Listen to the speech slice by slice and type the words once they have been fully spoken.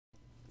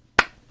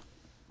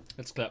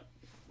Let's clap.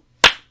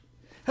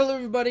 Hello,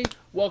 everybody.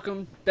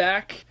 Welcome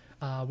back.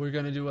 We're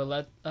gonna do a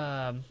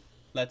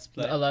Let's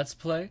play. let's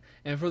play,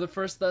 and for the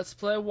first let's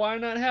play, why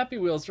not Happy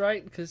Wheels,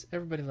 right? Because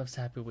everybody loves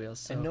Happy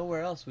Wheels. So. And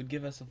nowhere else would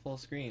give us a full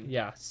screen.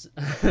 Yes,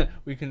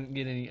 we couldn't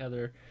get any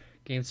other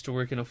games to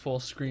work in a full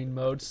screen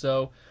mode,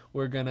 so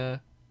we're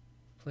gonna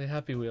play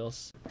Happy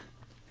Wheels.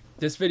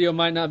 This video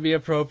might not be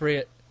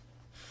appropriate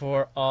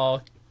for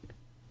all,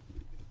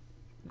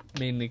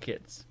 mainly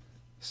kids.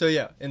 So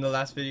yeah, in the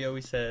last video we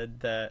said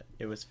that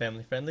it was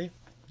family friendly.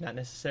 Not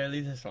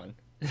necessarily this one.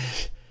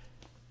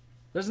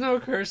 There's no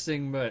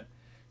cursing, but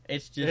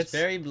It's just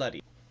very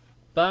bloody.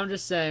 I'm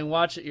just saying,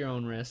 watch at your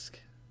own risk.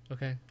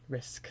 Okay.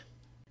 Risk.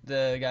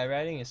 The guy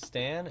riding is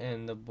Stan,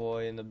 and the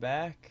boy in the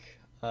back.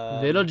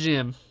 Little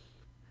Jim.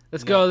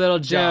 Let's no, go, Little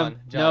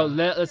Jim. John. No,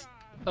 let's.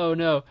 Oh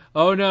no.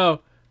 Oh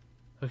no.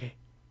 Okay.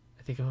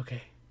 I think I'm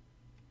okay.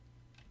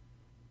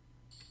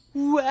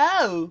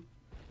 Wow!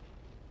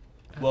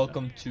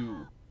 Welcome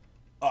to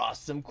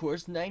Awesome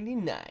Course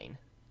 99.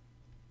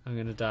 I'm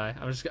gonna die.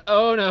 I'm just gonna.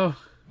 Oh no.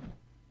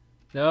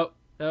 Nope.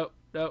 Nope.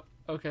 Nope.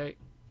 Okay.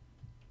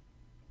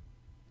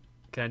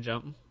 Can I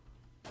jump?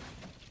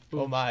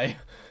 Oh my.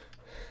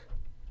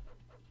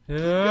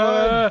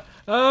 My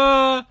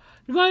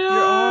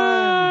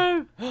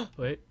arm!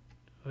 Wait.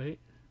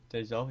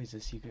 There's always a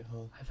secret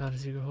hole. I found a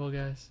secret hole,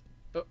 guys.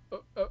 Oh.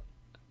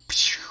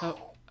 Oh.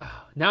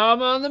 Now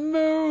I'm on the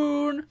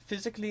moon!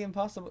 Physically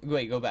impossible.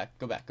 Wait, go back.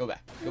 Ah! Oh,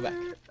 never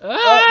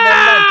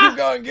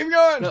mind. Keep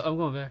going. No, I'm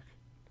going back.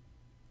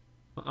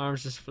 My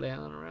arm's just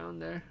flailing around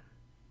there.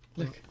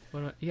 Look.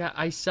 Yeah,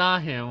 I saw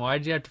him.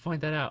 Why'd you have to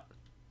point that out?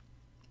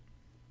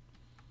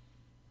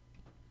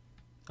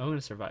 I'm gonna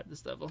survive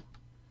this level.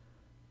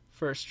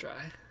 First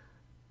try.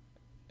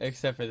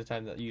 Except for the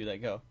time that you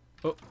let go.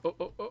 Oh.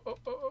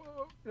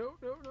 No.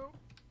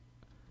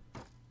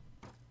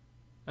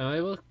 Am I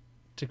able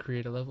to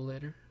create a level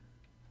later?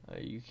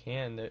 You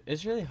can.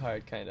 It's really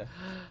hard, kind of.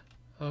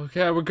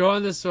 Okay, we're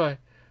going this way.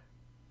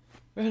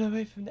 Run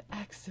away from the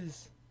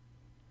axes.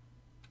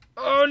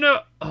 Oh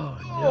no! Oh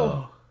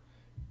no!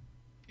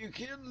 You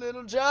killed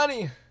little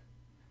Johnny.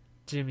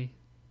 Jimmy.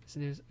 His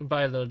name's.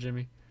 Bye, little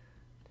Jimmy.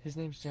 His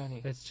name's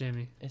Johnny. It's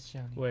Jimmy. It's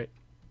Johnny. Wait,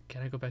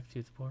 can I go back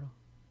through the portal?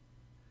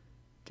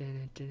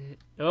 Did it?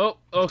 Oh,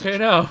 okay,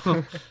 no.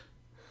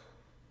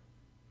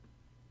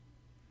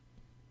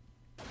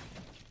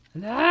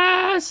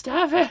 Nah,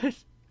 stop it!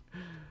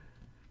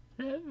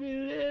 Let me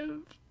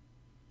live.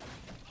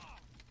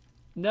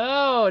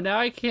 No, now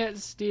I can't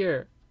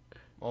steer.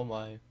 Oh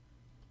my.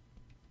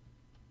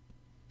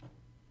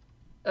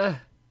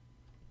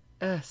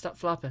 Stop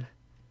flopping.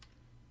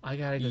 I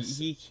gotta go.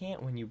 He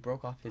can't when you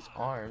broke off his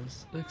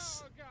arms.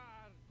 Looks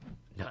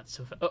not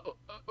so fast. Oh.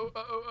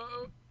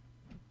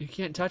 You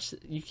can't touch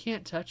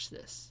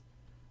this.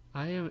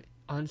 I am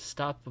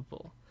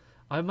unstoppable.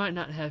 I might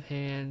not have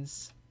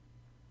hands.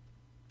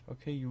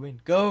 Okay, you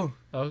win. Go!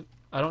 Oh,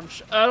 I don't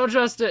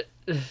trust it.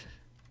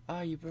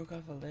 Ah, you broke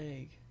off a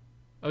leg.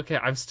 Okay,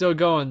 I'm still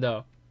going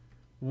though.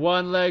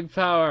 One leg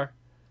power.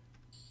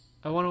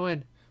 I want to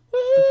win.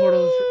 The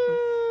portal.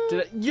 Did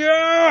it?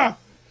 Yeah!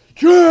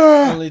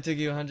 Yeah! Only took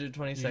you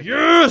 120 seconds.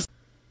 Yes!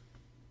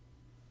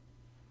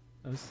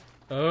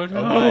 Oh no!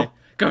 Oh my.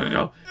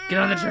 Go! Get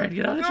on the train!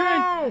 Get on the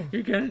train!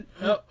 You're good.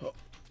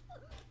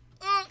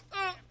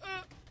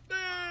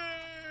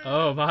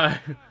 Oh my!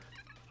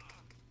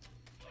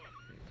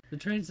 The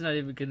train's not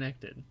even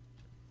connected.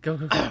 Go!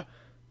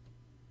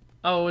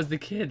 Oh, it was the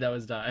kid that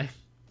was dying.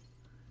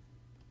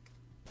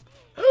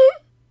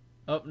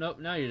 Oh nope!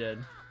 Now you're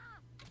dead.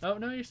 Oh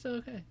no, you're still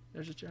okay.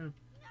 There's a charm.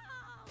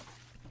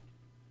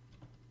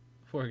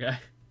 Poor guy.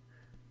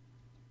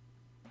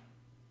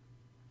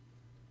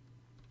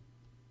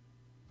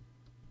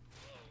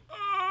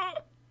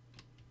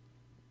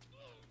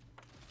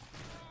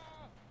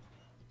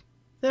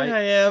 There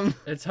I am.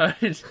 It's hard.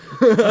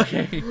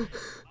 Okay.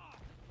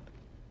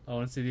 I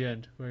want to see the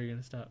end. Where are you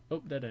gonna stop?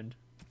 Oh, dead end.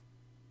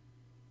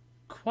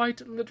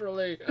 Quite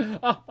literally.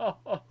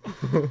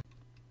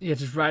 Yeah,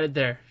 just ride it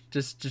there.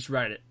 Just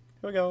ride it.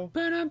 Here we go.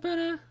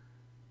 Ba-da.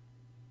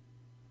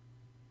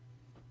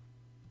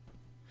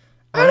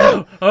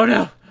 Oh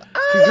no!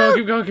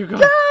 Keep going.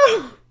 No!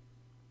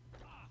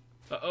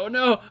 Oh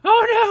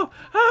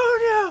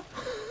no!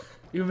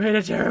 You made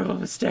a terrible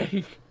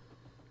mistake.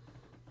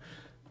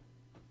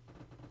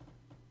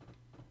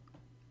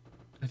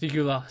 I think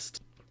you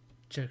lost.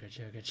 Chugga.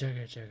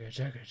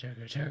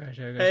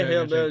 Hey,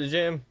 Hillbilly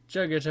Jim.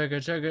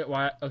 Chugga.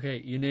 Why?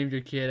 Okay, you named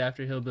your kid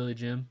after Hillbilly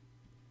Jim.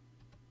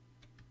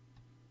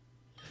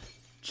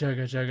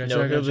 Chugga.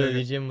 No,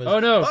 Hillbilly Jim was. Oh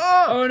no!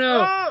 Oh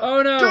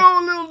no! Go,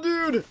 little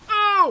dude!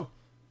 Oh!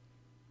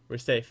 We're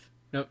safe.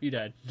 Nope, you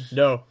died.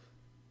 No.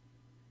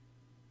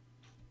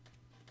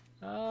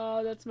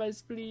 Oh, that's my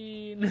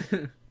spleen.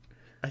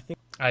 I think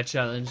I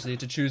challenge thee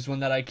to choose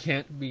one that I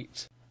can't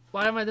beat.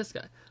 Why am I this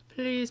guy?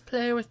 Please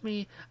play with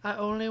me. I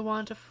only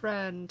want a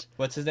friend.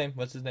 What's his name?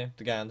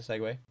 The guy on the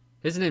Segway.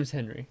 His name's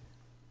Henry.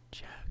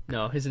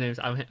 No, his name's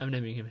I'm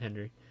naming him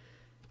Henry.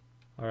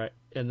 All right,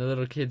 and the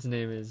little kid's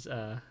name is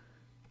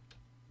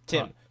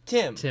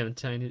Tim. Tim,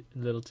 tiny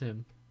little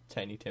Tim.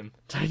 Tiny Tim.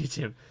 Tiny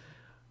Tim.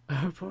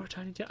 Oh, poor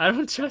Tiny Tim. I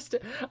don't trust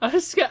it. I'm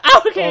scared.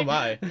 Oh, okay. Oh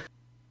my.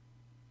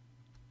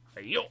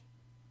 Yo.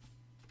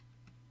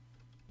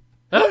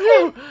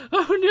 Oh no!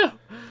 Oh no!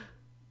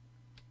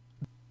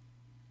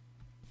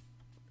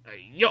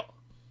 Yo.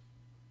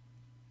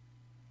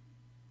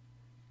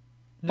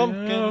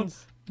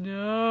 Pumpkins.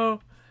 No.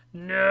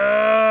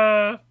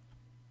 No.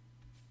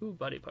 Ooh,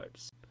 body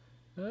parts.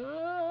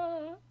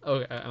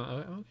 Okay.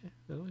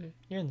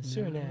 You're in the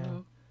sewer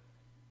now.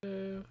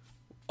 Oh,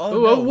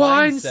 Oh, a no,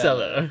 wine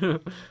cellar.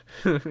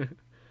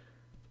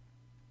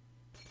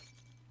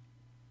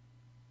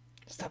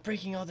 Stop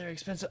breaking all their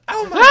expensive.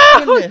 Oh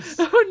my goodness!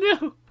 Oh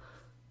no!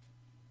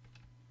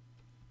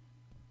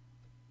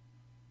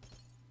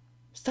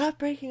 Stop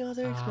breaking all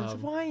their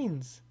expensive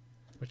wines.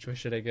 Which way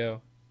should I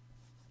go?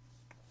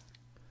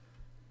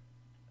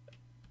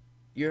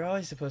 You're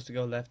always supposed to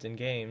go left in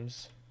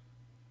games.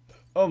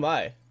 Oh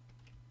my.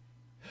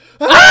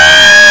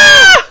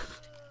 Ah!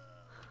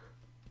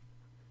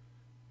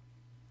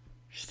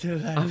 Still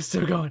alive. I'm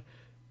still going.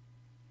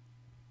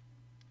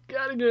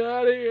 Gotta get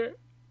out of here.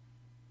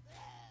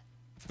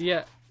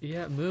 Yeah,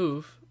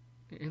 move.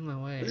 You're in my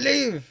way.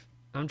 Leave!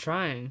 I'm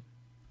trying.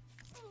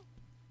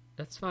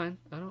 That's fine.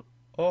 I don't...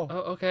 Oh. Oh,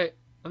 okay.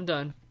 I'm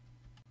done.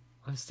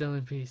 I'm still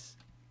in peace.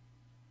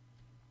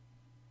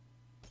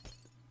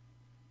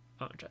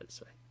 I'm gonna try this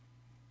way.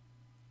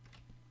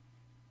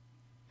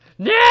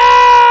 No!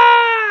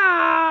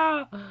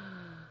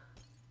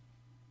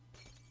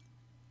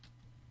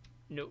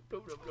 Nope.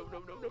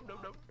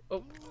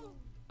 Oh,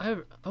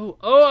 I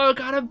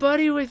got a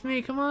buddy with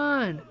me. Come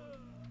on.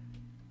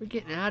 We're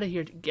getting out of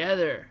here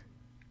together.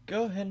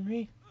 Go,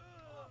 Henry.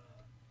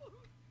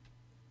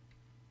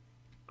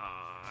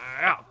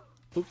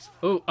 Oops.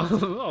 Oh,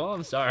 oh,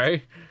 I'm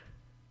sorry.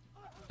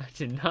 I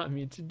did not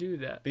mean to do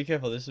that. Be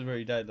careful, this is where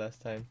you died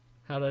last time.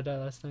 How did I die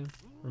last time?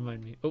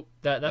 Remind me. Oh,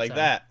 that's like how.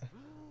 that.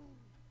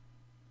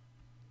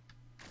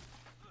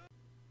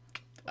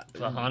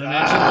 The Haunted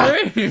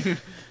Mansion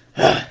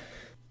 3.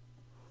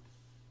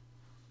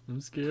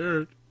 I'm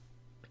scared.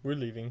 We're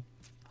leaving.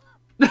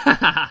 Run.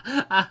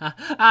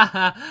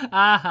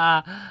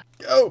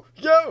 Go!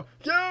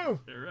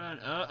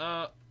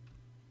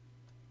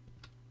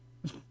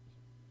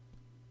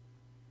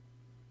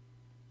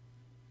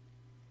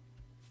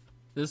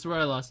 This is where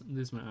I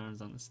lose my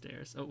arms on the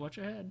stairs. Oh, watch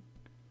your head.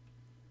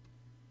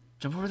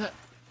 Jump over that.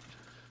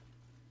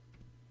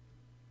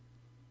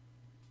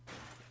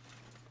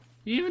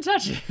 You didn't even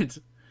touch it.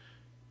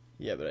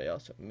 Yeah, but I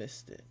also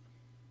missed it.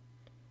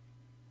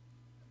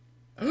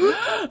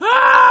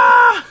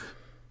 Ah!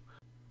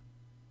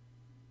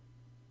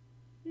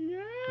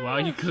 Yeah. Wow,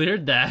 you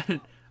cleared that.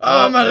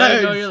 Oh, my there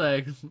you go,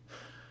 legs!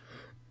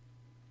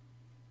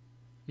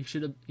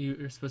 your legs.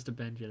 You're supposed to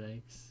bend your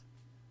legs.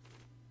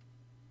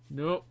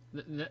 Nope.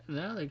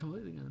 Now they're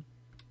completely gone.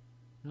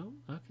 No?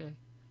 Okay.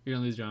 You're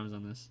gonna lose your arms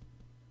on this.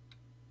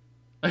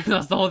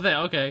 That's the whole thing.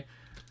 Okay.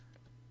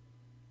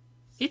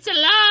 It's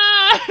alive!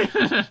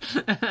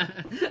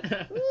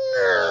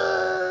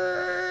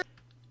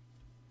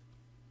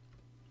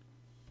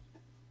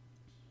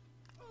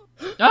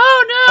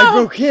 Oh no! I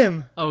broke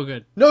him! Oh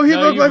good. No, he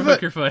broke my broke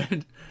foot! your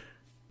foot.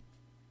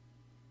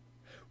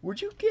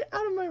 Would you get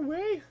out of my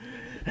way?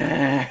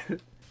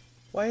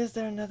 Why is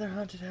there another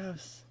haunted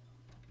house?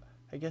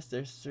 I guess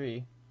there's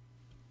 3.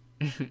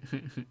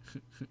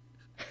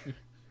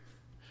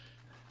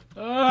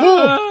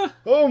 Ah!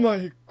 Oh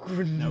my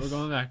goodness. Now we're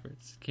going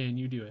backwards. Can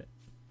you do it?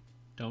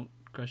 Don't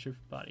crush your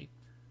body.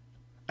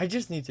 I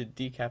just need to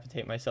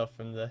decapitate myself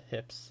from the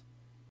hips.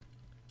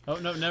 Oh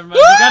no, never mind.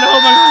 You gotta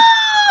hold my.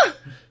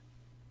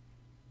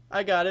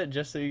 I got it,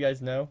 just so you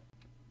guys know.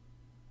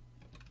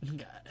 I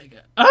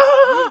got.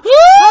 Ah!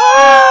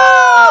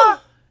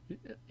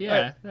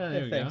 Yeah, Right.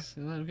 there we Thanks.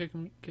 go. Let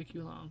him kick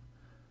you along.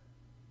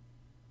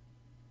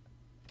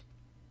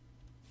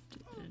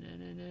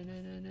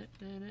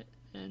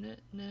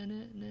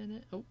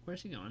 Oh,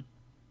 where's he going?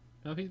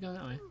 Oh, he's going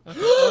that way. Okay.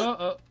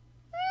 Oh.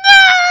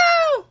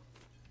 No!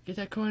 Get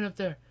that coin up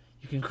there.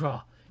 You can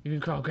crawl.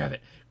 Grab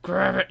it.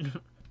 Grab it.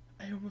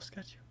 I almost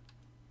got you.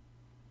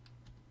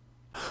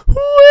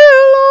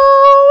 We'll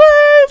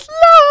always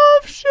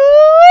love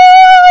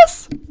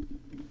shoes.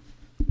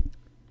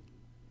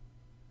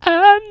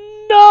 And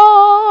I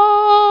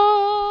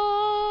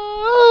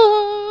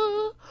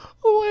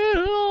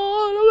will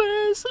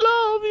always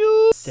love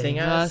you. Sing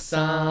a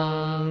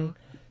song.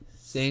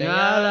 Sing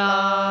along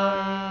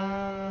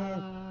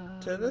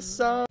to the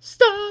song.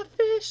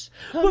 Starfish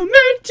were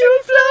meant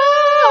to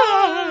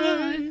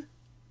fly.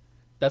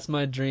 That's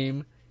my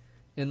dream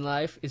in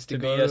life, is to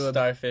To go be a to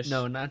starfish.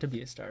 No, not to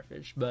be a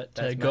starfish, but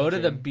to That's my go to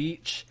the dream.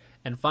 beach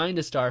and find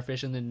a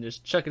starfish and then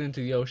just chuck it into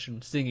the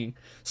ocean singing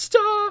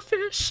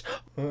Starfish.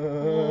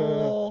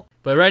 Oh.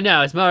 But right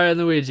now it's Mario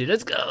and Luigi.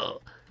 Let's go.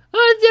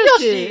 Oh, it's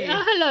Yoshi. Yoshi.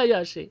 Oh, hello,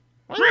 Yoshi.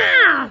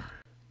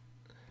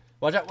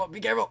 Watch out!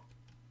 Be careful.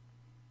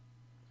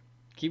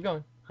 Keep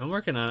going. I'm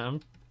working on it. I'm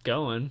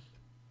going.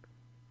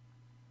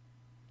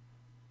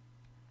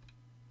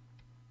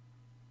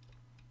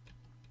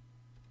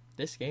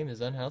 This game is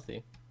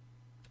unhealthy.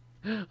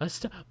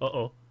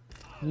 Uh-oh.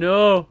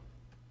 No!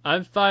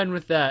 I'm fine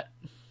with that.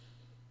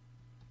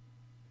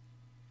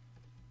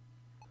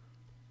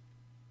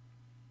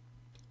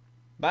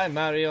 Bye,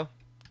 Mario.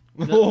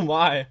 Oh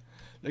my.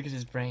 Look at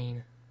his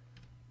brain.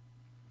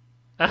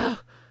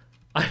 Ah,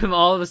 I'm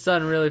all of a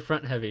sudden really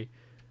front heavy.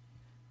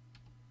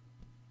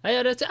 I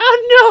had to.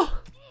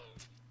 Oh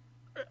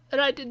no!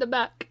 And I did the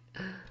back.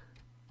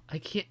 I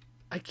can't.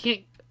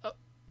 Oh,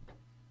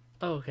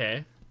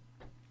 okay.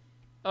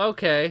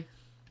 Okay.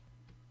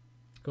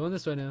 Going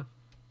this way now.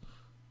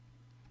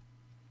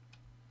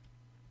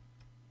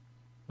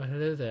 Oh,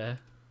 hello there.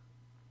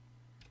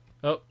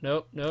 Oh,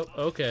 nope, nope,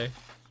 okay.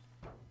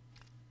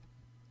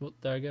 Well,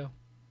 there I go.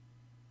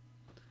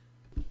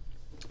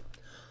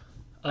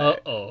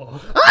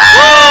 Uh-oh.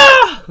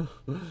 Ah!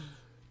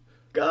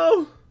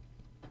 Go!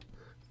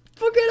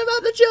 Forget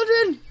about the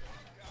children!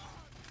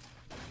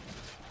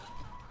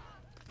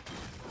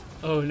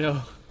 Oh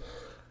no.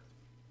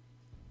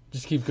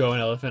 Just keep going,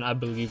 elephant. I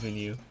believe in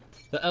you.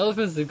 The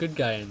elephant's the good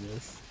guy in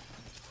this.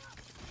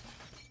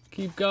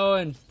 Keep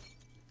going.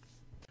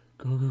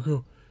 Go, go,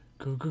 go.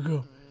 Go, go,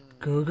 go.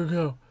 Go, go,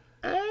 go.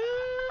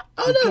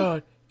 Oh Keep no!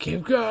 going.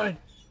 Keep going.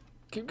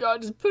 Keep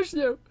going. Just push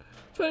through.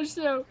 Push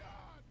through.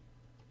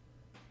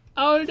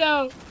 Oh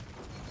no.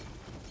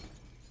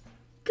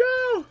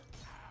 Go!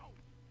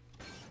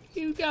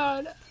 Keep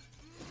going.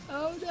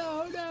 Oh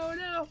no, no,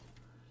 no.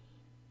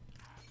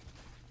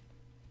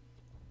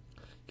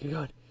 Keep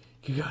going.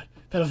 Keep going.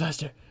 Pedal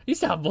faster. You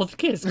stopped both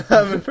kids.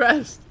 I'm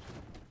impressed.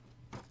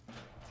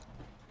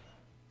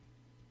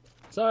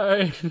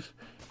 Sorry.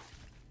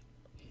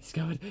 He's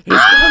coming. He's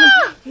coming.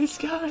 He's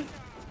coming.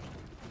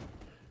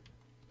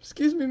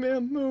 Excuse me,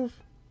 ma'am. Move.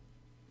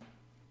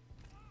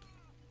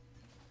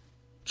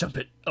 Jump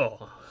it.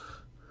 Oh.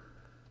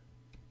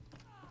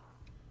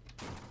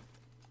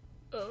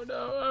 Oh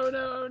no, oh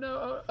no, oh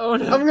no, oh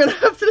no. I'm gonna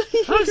have to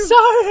leave. I'm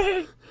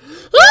sorry.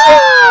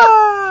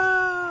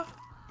 Ah!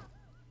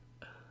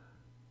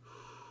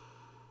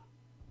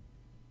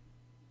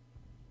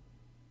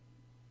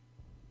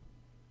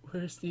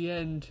 Where's the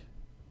end?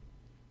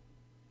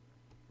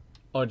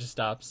 Oh, it just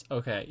stops.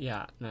 Okay,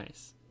 yeah,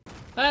 nice.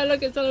 Ah,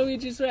 look, it's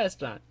Luigi's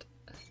restaurant.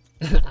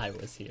 I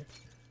was here.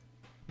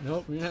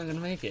 Nope, you're not gonna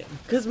make it.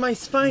 Because my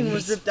spine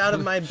was ripped out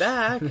of my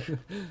back.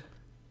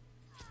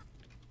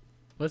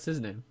 What's his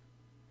name?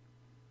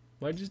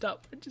 Why'd you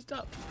stop? Why'd you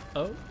stop?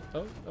 Oh,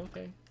 oh,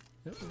 okay.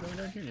 Nope, we're going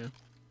down here now.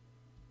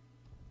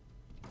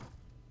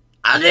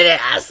 I did it!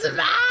 I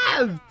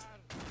survived!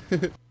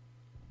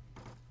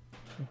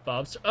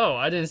 Bob's. Oh,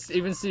 I didn't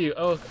even see you.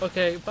 Oh,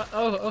 okay.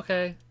 Oh,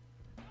 okay.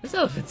 This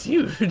elephant's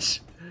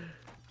huge.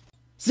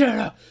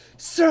 Sarah!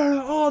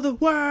 Sarah, all the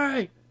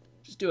way!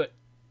 Just do it.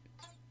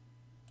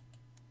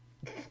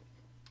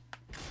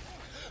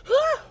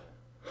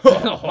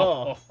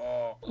 Oh.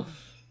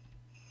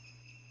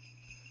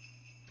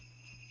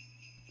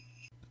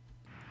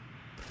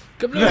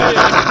 Come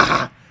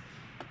here!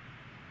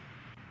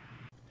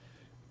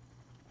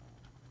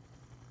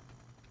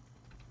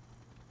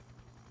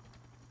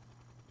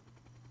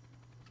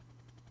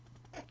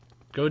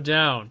 Go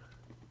down.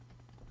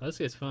 Oh, this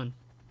guy's fun.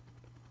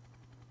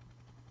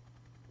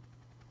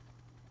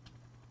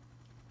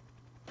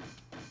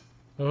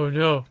 Oh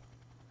no.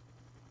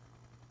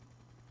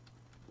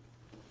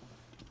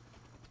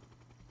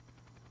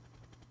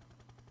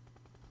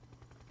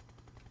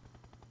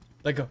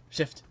 Let go.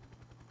 Shift.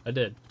 I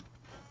did.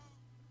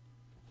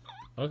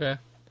 Okay.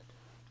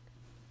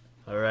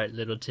 Alright,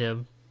 little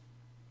Tim.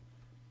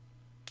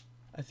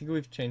 I think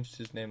we've changed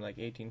his name like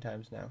 18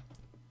 times now.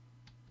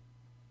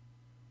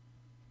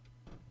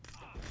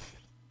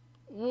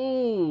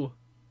 Ooh.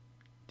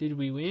 Did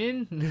we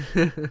win?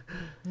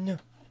 No.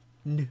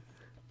 No.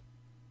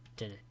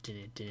 Look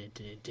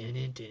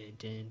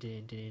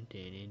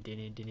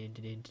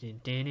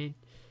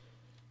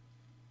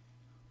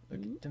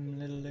at them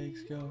little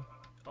legs go.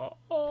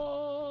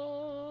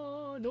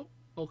 Oh, nope.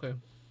 Okay.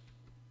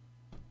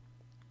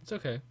 It's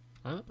okay.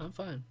 I'm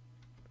fine.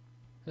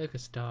 I like a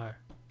star.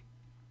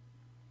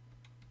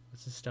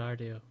 What's a star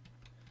do?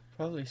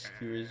 Probably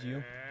skewers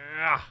you.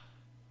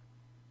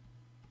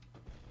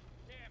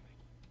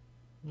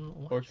 Well,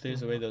 Or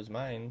clears away those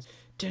mines.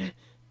 Ow.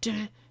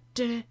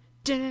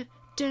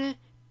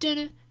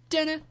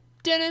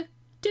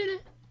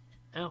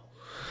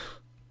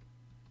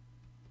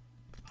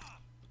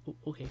 Oh,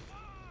 okay.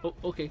 Oh,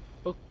 okay.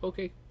 Oh,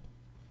 okay.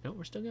 No,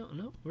 we're still going.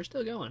 No, we're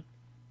still going.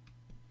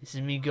 This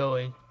is me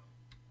going.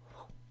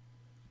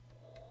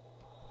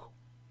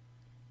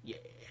 Yeah.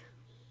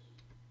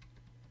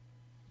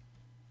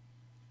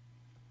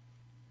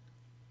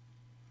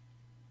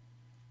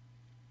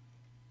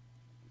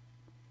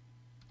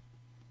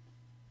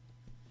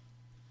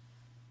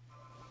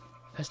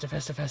 Faster,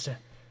 faster, faster.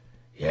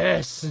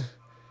 Yes.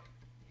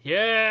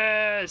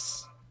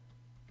 Yes.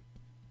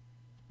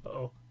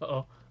 Uh-oh,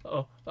 uh-oh,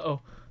 uh-oh,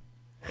 uh-oh.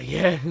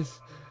 Yes.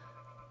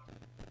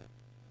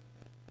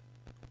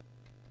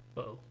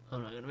 Uh-oh,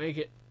 I'm not gonna make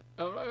it.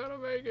 I'm not gonna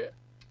make it.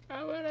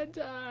 I'm gonna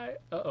die.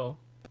 Uh-oh.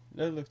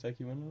 That looks like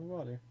you went in the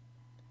water.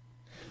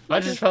 I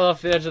just fell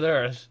off the edge of the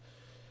earth.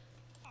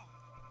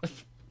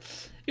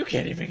 You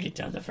can't even get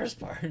down the first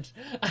part.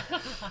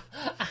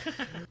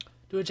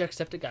 Do a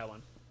Jacksepticeye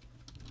one.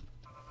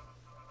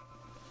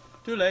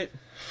 Too late.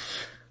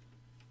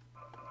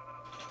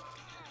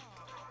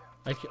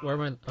 Where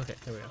am I? Okay,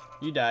 there we go.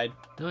 You died.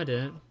 No, I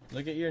didn't.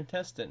 Look at your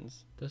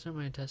intestines. Those aren't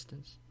my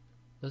intestines.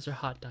 Those are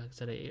hot dogs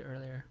that I ate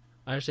earlier.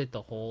 I just ate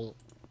the whole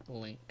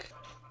link.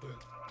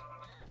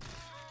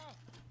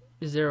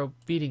 Is there a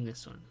beating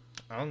this one?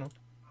 I don't know.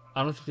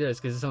 I don't think there is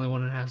because it's only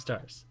 1.5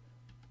 stars.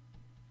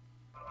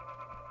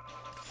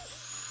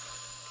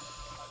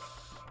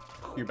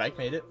 Your bike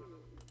made it.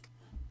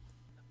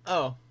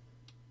 Oh.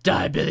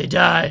 Die, Billy,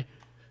 die!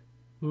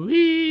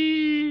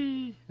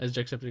 Whee! Has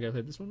Jacksepticeye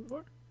played this one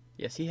before?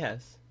 Yes, he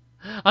has.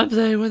 I'm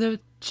playing where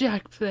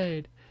Jack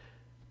played.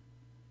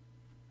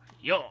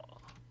 Yo!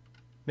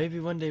 Maybe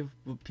one day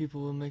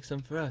people will make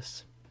some for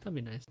us. That'd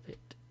be nice.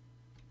 Pit.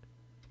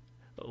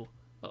 Uh-oh.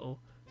 Uh-oh.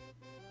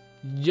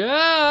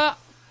 Yeah!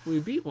 We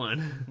beat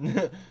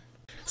one.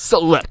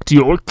 Select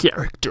your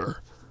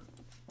character.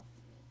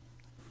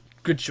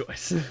 Good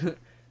choice.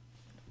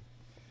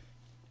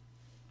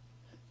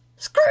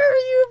 Screw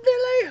you,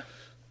 Billy!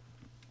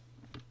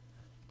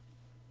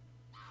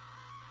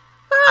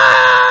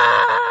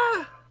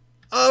 Ah!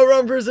 Oh,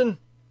 wrong person.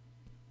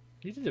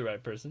 You did the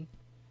right person.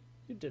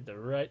 You did the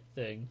right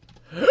thing.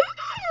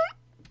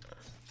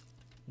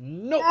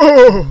 No!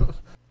 Oh.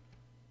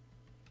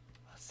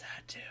 What's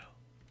that do?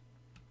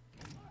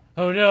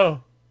 Oh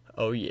no!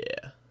 Oh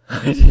yeah.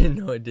 I didn't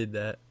know I did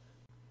that.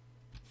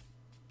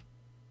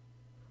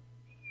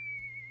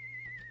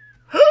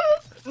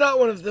 Not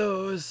one of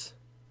those.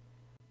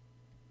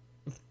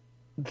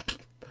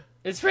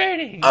 It's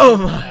raining! Oh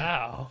my.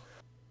 Wow.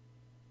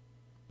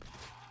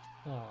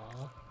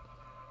 Aw.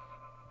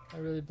 I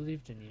really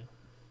believed in you.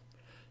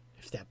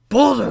 If that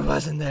boulder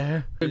wasn't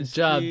there. Good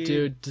job,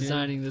 dude,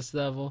 designing this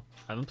level.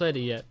 I haven't played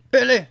it yet.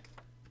 Billy!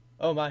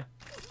 Oh my.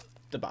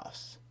 The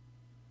boss.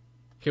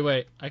 Okay,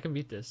 wait. I can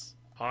beat this.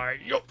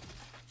 Alright, yo!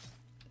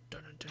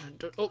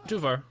 Oh, too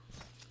far.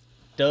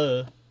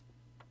 Duh.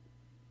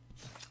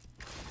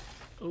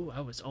 Oh,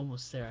 I was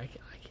almost there. I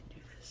can do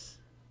this.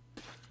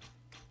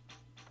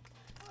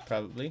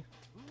 Probably.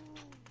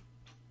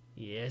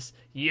 Yes.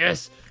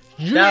 Yes!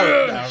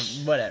 No, Yes!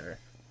 no, whatever.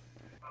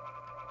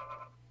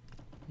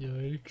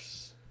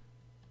 Yikes.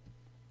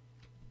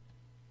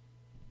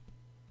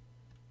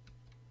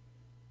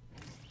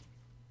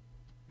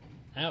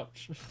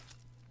 Ouch.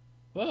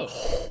 Whoa.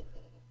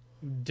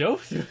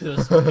 Dove through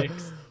those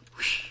spikes.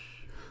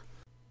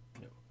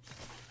 No.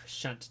 I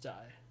shan't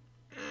die.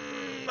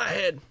 My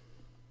head.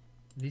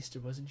 At least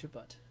it wasn't your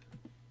butt.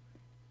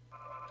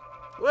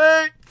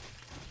 Wait!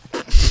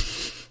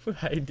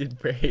 I did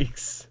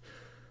brakes.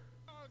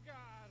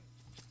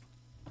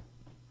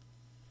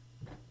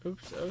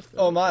 Oops.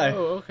 Oh my.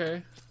 Oh,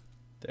 okay.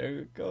 There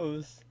it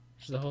goes.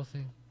 There's the whole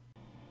thing.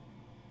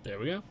 There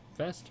we go.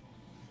 Fast.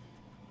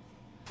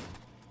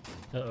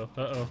 Uh-oh.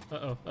 Uh-oh.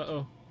 Uh-oh.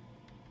 Uh-oh.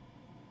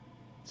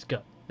 Let's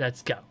go.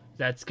 Let's go.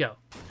 Let's go.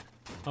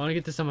 I want to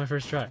get this on my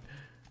first try.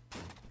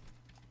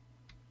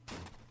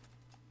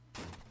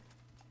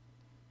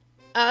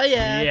 Oh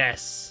yeah.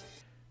 Yes.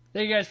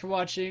 Thank you guys for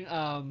watching.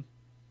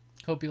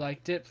 Hope you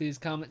liked it. Please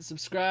comment,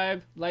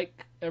 subscribe,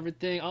 like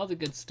everything, all the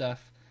good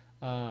stuff.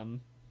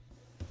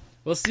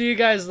 We'll see you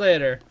guys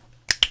later.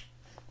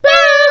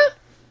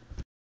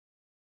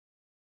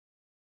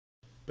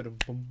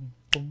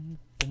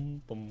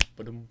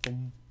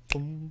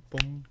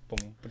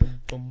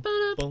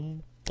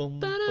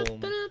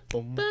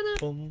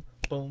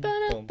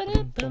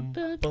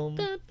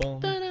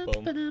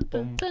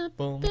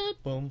 Bum.